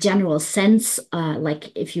get a general sense,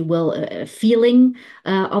 like, if you will, a feeling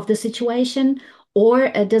of the situation. Or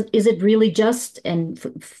is it really just, and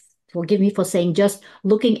forgive me for saying just,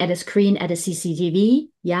 looking at a screen at a CCTV,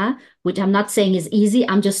 yeah, which I'm not saying is easy.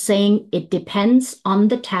 I'm just saying it depends on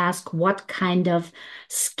the task, what kind of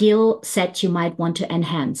skill set you might want to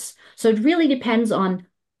enhance. So it really depends on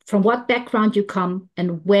from what background you come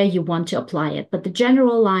and where you want to apply it. But the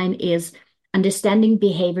general line is understanding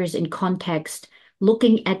behaviors in context,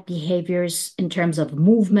 looking at behaviors in terms of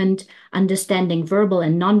movement, understanding verbal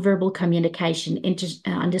and nonverbal communication,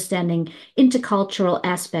 understanding intercultural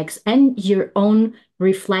aspects, and your own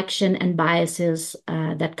reflection and biases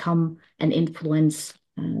that come and influence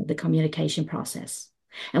the communication process.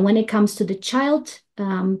 And when it comes to the child,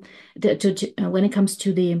 when it comes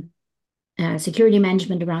to the security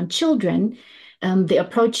management around children, the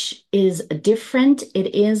approach is different.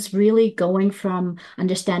 It is really going from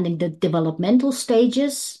understanding the developmental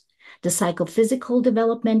stages, the psychophysical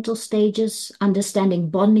developmental stages, understanding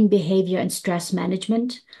bonding behavior and stress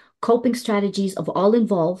management, coping strategies of all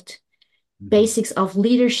involved, basics of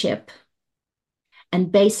leadership,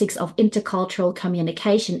 and basics of intercultural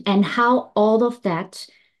communication, and how all of that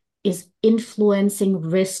is influencing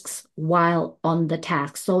risks while on the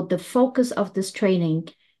task. So the focus of this training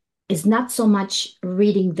is not so much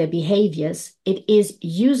reading the behaviors, it is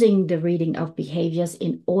using the reading of behaviors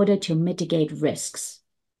in order to mitigate risks.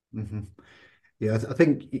 Mm-hmm. Yeah, I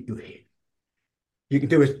think you can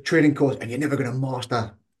do a training course and you're never going to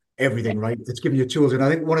master everything, right? It's giving you tools. And I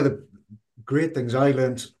think one of the great things I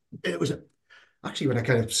learned, it was actually when I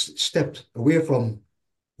kind of stepped away from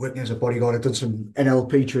working as a bodyguard, I've done some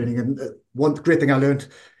NLP training. And one great thing I learned,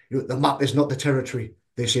 the map is not the territory,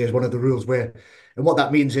 they say, is one of the rules where, and what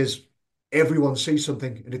that means is everyone sees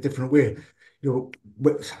something in a different way. I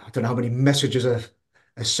don't know how many messages a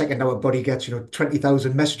second our body gets,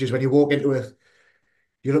 20,000 messages when you walk into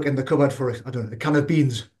you look in the cupboard for, I don't know, a can of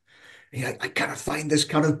beans. And you're like, I cannot find this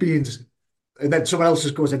can of beans. And then someone else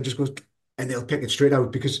just goes in, and they'll pick it straight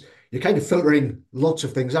out because you're kind of filtering lots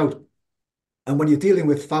of things out. And when you're dealing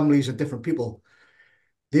with families and different people,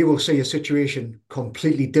 they will see a situation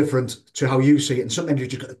completely different to how you see it. And sometimes you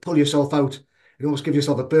just got to pull yourself out and almost give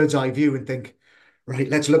yourself a bird's eye view and think, right,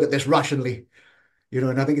 let's look at this rationally.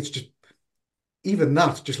 And I think it's just even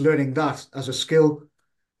that, just learning that as a skill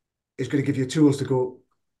is going to give you tools to go,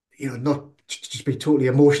 not just be totally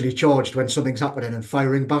emotionally charged when something's happening and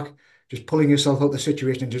firing back, just pulling yourself out of the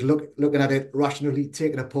situation and just looking at it rationally,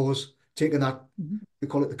 taking a pause, taking that, we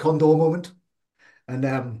call it the condor moment.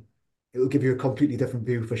 And it'll give you a completely different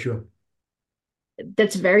view for sure.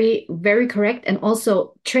 That's very, very correct. And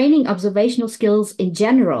also training observational skills in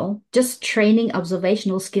general, just training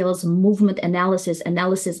observational skills, movement analysis,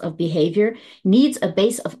 analysis of behavior needs a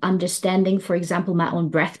base of understanding, for example, my own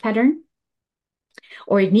breath pattern,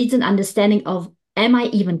 or it needs an understanding of, am I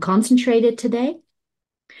even concentrated today?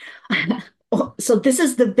 So this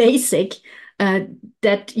is the basic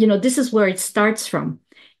that, this is where it starts from.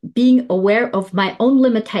 Being aware of my own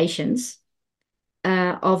limitations,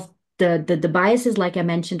 of the biases, like I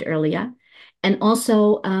mentioned earlier, and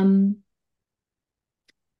also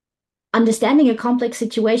understanding a complex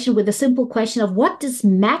situation with a simple question of what does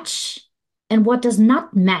match and what does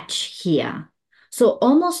not match here. So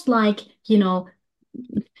almost like,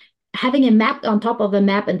 having a map on top of a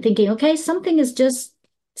map and thinking, okay, something is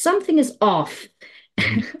off.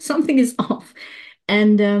 Something is off.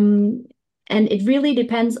 And it really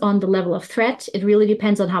depends on the level of threat. It really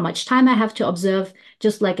depends on how much time I have to observe.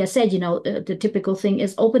 Just like I said, the typical thing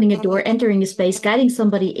is opening a door, entering a space, guiding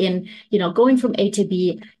somebody in, going from A to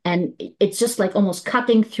B. And it's just like almost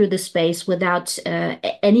cutting through the space without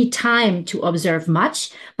any time to observe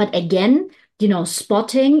much. But again,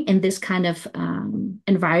 spotting in this kind of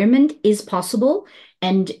environment is possible.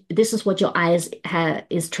 And this is what your eyes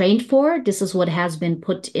is trained for. This is what has been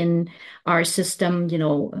put in our system,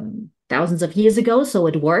 thousands of years ago, so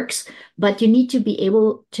it works. But you need to be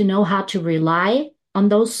able to know how to rely on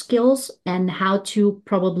those skills and how to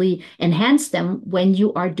probably enhance them when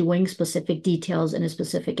you are doing specific details in a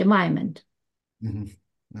specific environment. Hmm.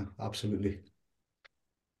 No, absolutely.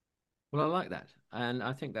 Well, I like that, and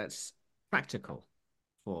I think that's practical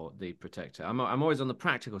for the protector. I'm always on the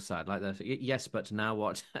practical side, like the yes, but now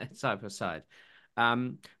what type of side.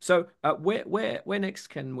 Where next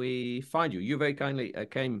can we find you? You very kindly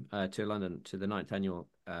came to London to the ninth annual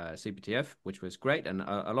CPTF, which was great, and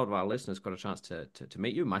a lot of our listeners got a chance to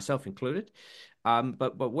meet you, myself included.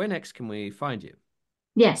 But where next can we find you?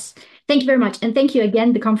 Yes, thank you very much. And thank you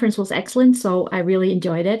again. The conference was excellent, so I really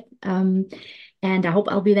enjoyed it. And I hope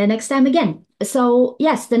I'll be there next time again. So,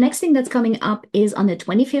 yes, the next thing that's coming up is on the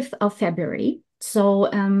 25th of February. So,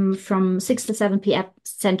 from 6 to 7 p.m.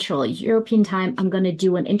 Central European Time, I'm going to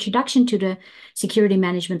do an introduction to the security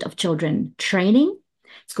management of children training.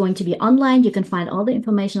 It's going to be online. You can find all the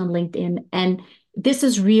information on LinkedIn. And this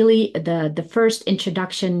is really the first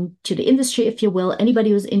introduction to the industry, if you will. Anybody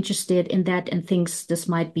who's interested in that and thinks this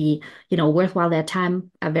might be, worthwhile their time,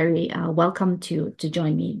 are very welcome to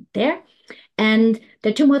join me there. And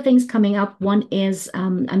there are two more things coming up. One is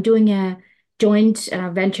I'm doing a joint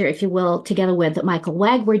venture, if you will, together with Michael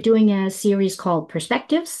Wagg. We're doing a series called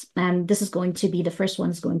Perspectives. And this is going to be the first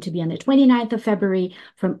one is going to be on the 29th of February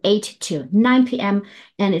from 8 to 9 p.m.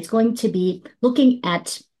 And it's going to be looking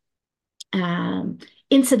at um,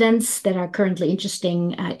 incidents that are currently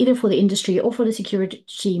interesting, either for the industry or for the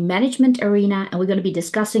security management arena. And we're going to be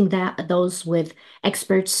discussing those with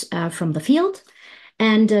experts from the field.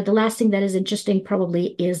 And the last thing that is interesting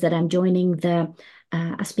probably is that I'm joining the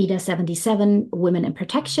ASPIDA 77 Women in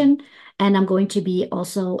Protection. And I'm going to be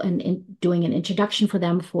also doing an introduction for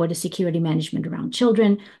them for the security management around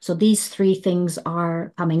children. So these three things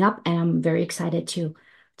are coming up, and I'm very excited to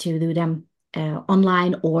do them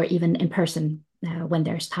online or even in person when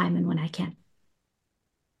there's time and when I can.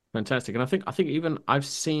 Fantastic, and I think even I've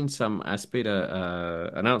seen some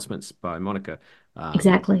Aspida announcements by Monica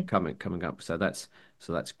Exactly. coming up. So that's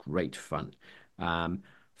great fun. Um,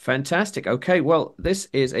 Fantastic. Okay, well, this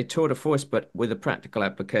is a tour de force, but with a practical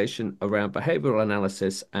application around behavioral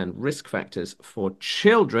analysis and risk factors for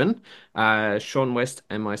children. Sean West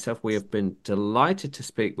and myself, we have been delighted to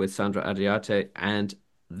speak with Sandra Adiarte, and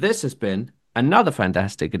this has been another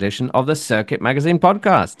fantastic edition of the Circuit Magazine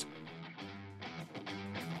podcast.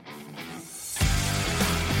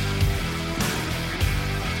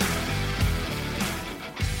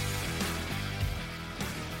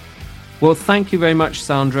 Well, thank you very much,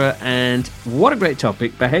 Sandra. And what a great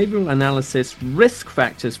topic, behavioral analysis, risk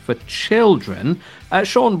factors for children.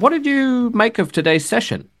 Sean, what did you make of today's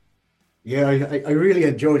session? Yeah, I really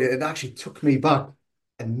enjoyed it. It actually took me back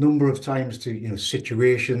a number of times to,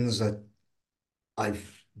 situations that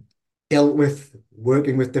I've dealt with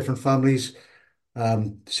working with different families,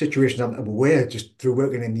 situations I'm aware just through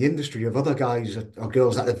working in the industry of other guys or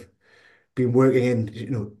girls that have been working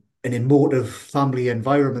in, an emotive family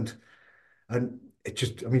environment. And it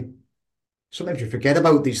just, I mean, sometimes you forget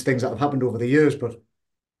about these things that have happened over the years, but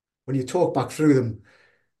when you talk back through them,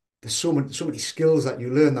 there's so many skills that you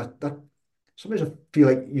learn that sometimes I feel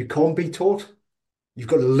like you can't be taught. You've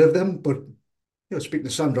got to live them. But speaking to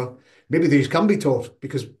Sandra, maybe these can be taught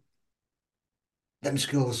because them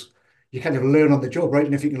skills you kind of learn on the job, right?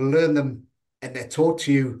 And if you can learn them and they're taught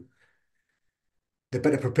to you, they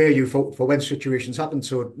better prepare you for when situations happen.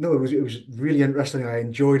 So no, it was really interesting. I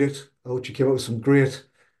enjoyed it. I thought you came up with some great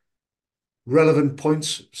relevant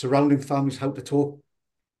points surrounding families, how to talk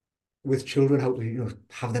with children, how to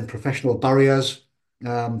have them professional barriers.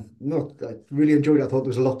 No, I really enjoyed it. I thought there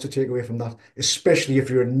was a lot to take away from that, especially if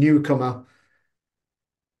you're a newcomer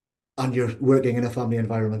and you're working in a family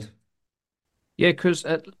environment. Yeah, because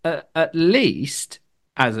at least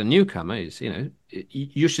as a newcomer,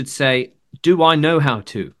 you should say, "Do I know how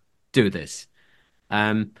to do this?"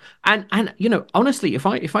 And honestly, if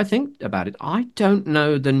I think about it, I don't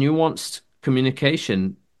know the nuanced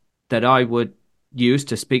communication that I would use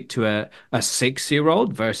to speak to a 6 year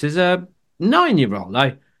old versus a 9 year old.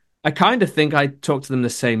 I kind of think I talk to them the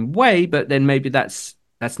same way, but then maybe that's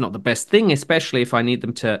not the best thing, especially if I need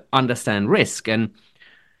them to understand risk. And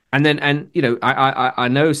I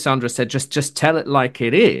know Sandra said just tell it like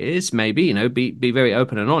it is, maybe, be very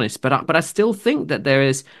open and honest, but I still think that there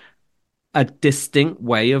is a distinct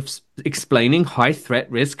way of explaining high threat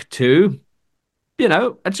risk to,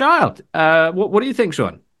 a child. What do you think,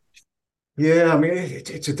 Sean? Yeah, I mean,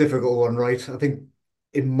 it's a difficult one, right? I think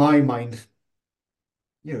in my mind,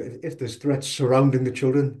 if there's threats surrounding the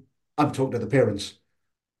children, I'm talking to the parents.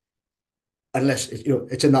 Unless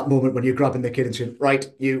it's in that moment when you're grabbing the kid and saying, "Right,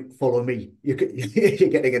 you follow me." You're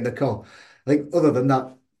getting in the car. Like other than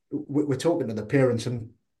that, we're talking to the parents, and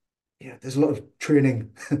yeah, there's a lot of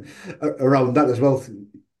training around that as well.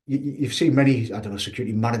 you've seen many, I don't know,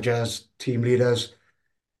 security managers, team leaders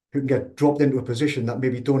who can get dropped into a position that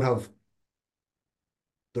maybe don't have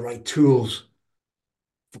the right tools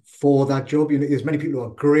for that job. There's many people who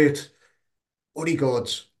are great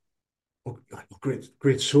bodyguards or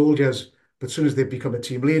great soldiers, but as soon as they become a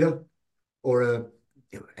team leader or an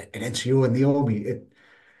NCO in the army,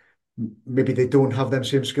 maybe they don't have them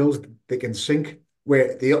same skills. They can sync.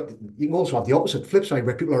 Where you can also have the opposite flip side,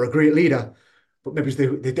 where people are a great leader, but maybe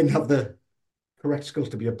they didn't have the correct skills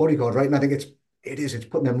to be a bodyguard, right? And I think it's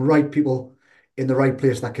putting them right people in the right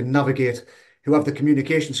place that can navigate, who have the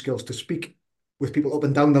communication skills to speak with people up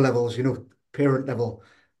and down the levels, parent level,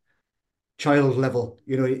 child level,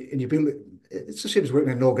 and you build it's the same as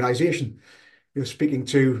working in an organization. You're speaking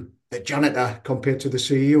to the janitor compared to the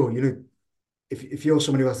CEO. If you're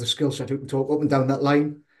someone who has the skill set who can talk up and down that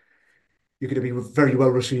line, you're going to be very well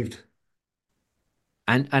received.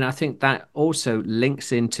 And I think that also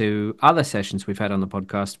links into other sessions we've had on the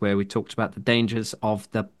podcast where we talked about the dangers of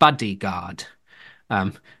the bodyguard.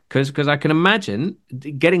 Because I can imagine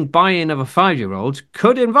getting buy-in of a 5-year-old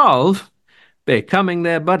could involve becoming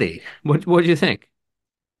their buddy. What do you think?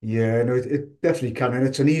 Yeah, no, it definitely can, and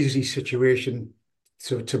it's an easy situation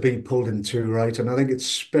to be pulled into, right? And I think it's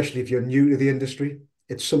especially if you're new to the industry,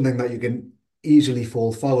 it's something that you can easily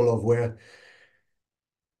fall foul of, where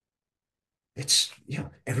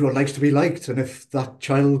everyone likes to be liked, and if that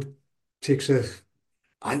child takes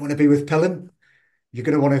I want to be with Pelham, you're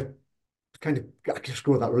going to want to kind of just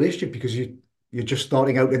grow that relationship because you're just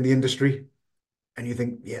starting out in the industry, and you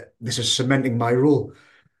think, yeah, this is cementing my role.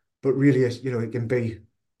 But really, it can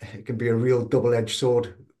be a real double-edged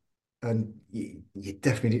sword, and you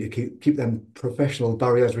definitely need to keep them professional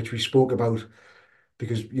barriers which we spoke about,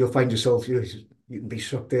 because you'll find yourself, you can be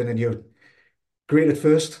sucked in, and you're great at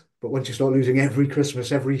first, but once you start losing every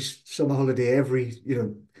Christmas, every summer holiday, and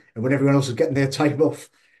when everyone else is getting their time off,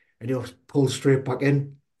 and you're pulled straight back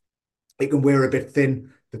in, it can wear a bit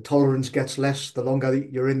thin. The tolerance gets less the longer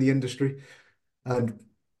you're in the industry, and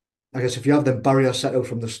I guess if you have them barriers set out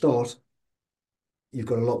from the start, you've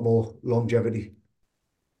got a lot more longevity.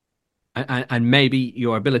 And maybe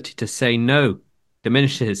your ability to say no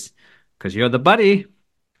diminishes because you're the buddy.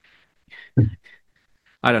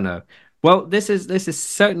 I don't know. Well, this is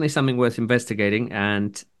certainly something worth investigating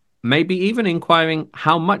and maybe even inquiring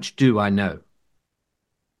how much do I know?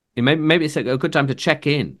 Maybe it's a good time to check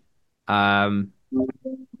in. Um,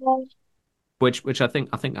 which I think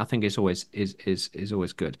is always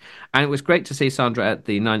good. And it was great to see Sandra at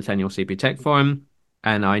the ninth annual CP Tech Forum.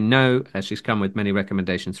 And I know she's come with many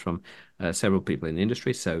recommendations from several people in the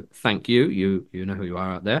industry. So thank you. You know who you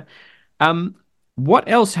are out there. Um, what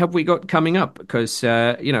else have we got coming up? Because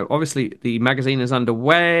obviously the magazine is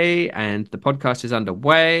underway and the podcast is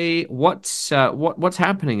underway. What's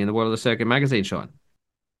happening in the world of the circuit magazine, Sean?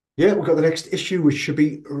 Yeah, we've got the next issue, which should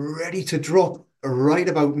be ready to drop right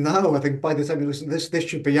about now. I think by the time you listen to this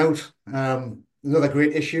should be out. Another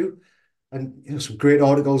great issue, and some great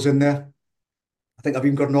articles in there. I think I've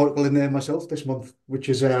even got an article in there myself this month, which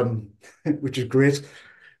is which is great.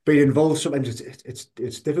 Being involved sometimes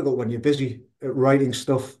it's difficult when you're busy at writing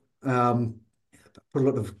stuff. Put a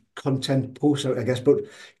lot of content posts out, I guess, but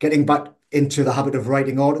getting back into the habit of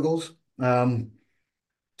writing articles.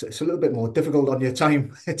 It's a little bit more difficult on your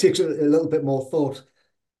time. It takes a little bit more thought.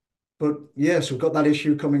 But yeah, so we've got that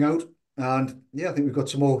issue coming out. And yeah, I think we've got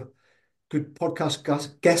some more good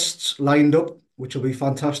podcast guests lined up, which will be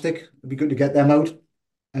fantastic. It'll be good to get them out.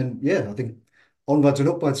 And yeah, I think onwards and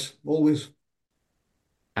upwards, always.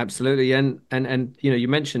 Absolutely, and you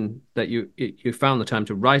mentioned that you found the time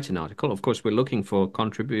to write an article. Of course, we're looking for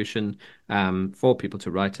contribution for people to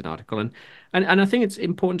write an article, and I think it's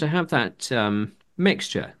important to have that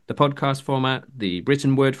mixture, the podcast format, the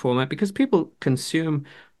written word format, because people consume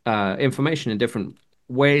information in different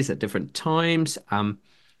ways at different times. And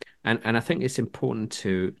I think it's important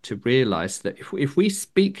to realize that if we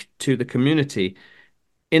speak to the community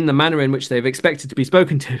in the manner in which they've expected to be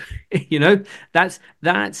spoken to,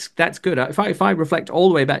 that's good. If I reflect all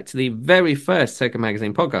the way back to the very first Circuit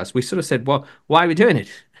Magazine podcast, we sort of said, well, why are we doing it?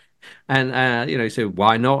 And so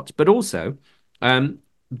why not? But also,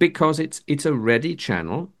 because it's a ready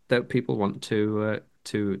channel that people want to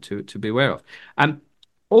be aware of.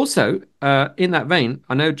 Also, in that vein,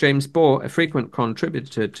 I know James Bohr, a frequent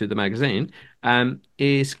contributor to the magazine,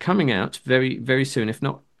 is coming out very, very soon, if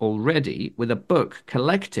not already, with a book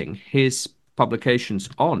collecting his publications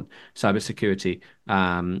on cybersecurity,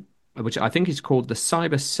 which I think is called The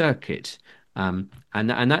Cyber Circuit. And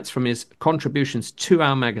that's from his contributions to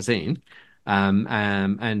our magazine.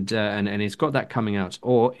 And it's got that coming out,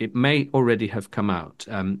 or it may already have come out.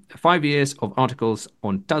 5 years of articles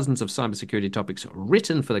on dozens of cybersecurity topics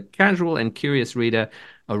written for the casual and curious reader,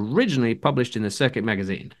 originally published in the Circuit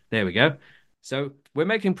magazine. There we go. So we're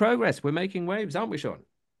making progress. We're making waves, aren't we, Sean?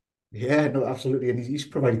 Yeah, no, absolutely. And he's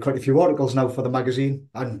provided quite a few articles now for the magazine,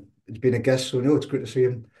 and he's been a guest, so no, it's great to see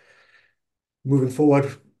him moving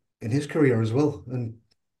forward in his career as well and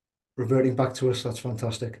reverting back to us. That's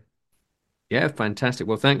fantastic. Yeah, fantastic.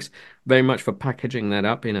 Well, thanks very much for packaging that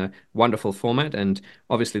up in a wonderful format. And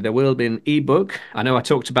obviously, there will be an ebook. I know I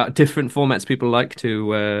talked about different formats people like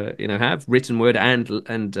to, have written word and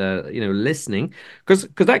listening, because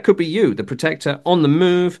that could be you, the protector on the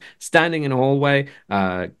move, standing in a hallway.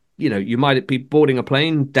 You might be boarding a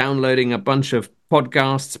plane, downloading a bunch of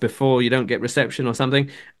podcasts before you don't get reception or something.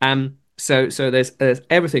 So there's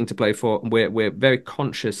everything to play for. We're very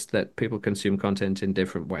conscious that people consume content in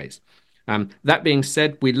different ways. That being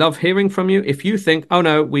said, we love hearing from you. If you think, oh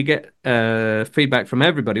no, we get feedback from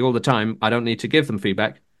everybody all the time, I don't need to give them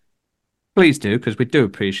feedback, please do, because we do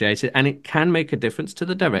appreciate it, and it can make a difference to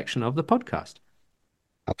the direction of the podcast.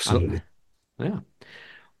 Absolutely. Yeah.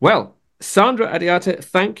 Well, Sandra Adiarte,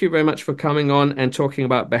 thank you very much for coming on and talking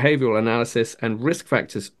about behavioral analysis and risk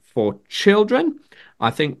factors for children.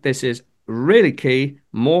 I think this is really key.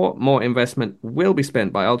 More investment will be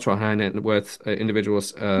spent by ultra high net worth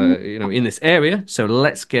individuals, in this area. So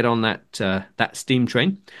let's get on that steam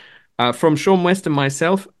train. From Sean West and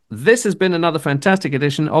myself, this has been another fantastic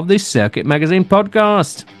edition of the Circuit Magazine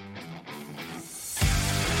podcast.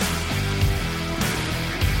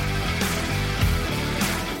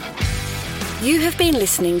 You have been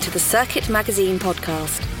listening to the Circuit Magazine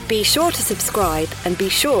podcast. Be sure to subscribe and be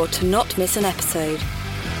sure to not miss an episode.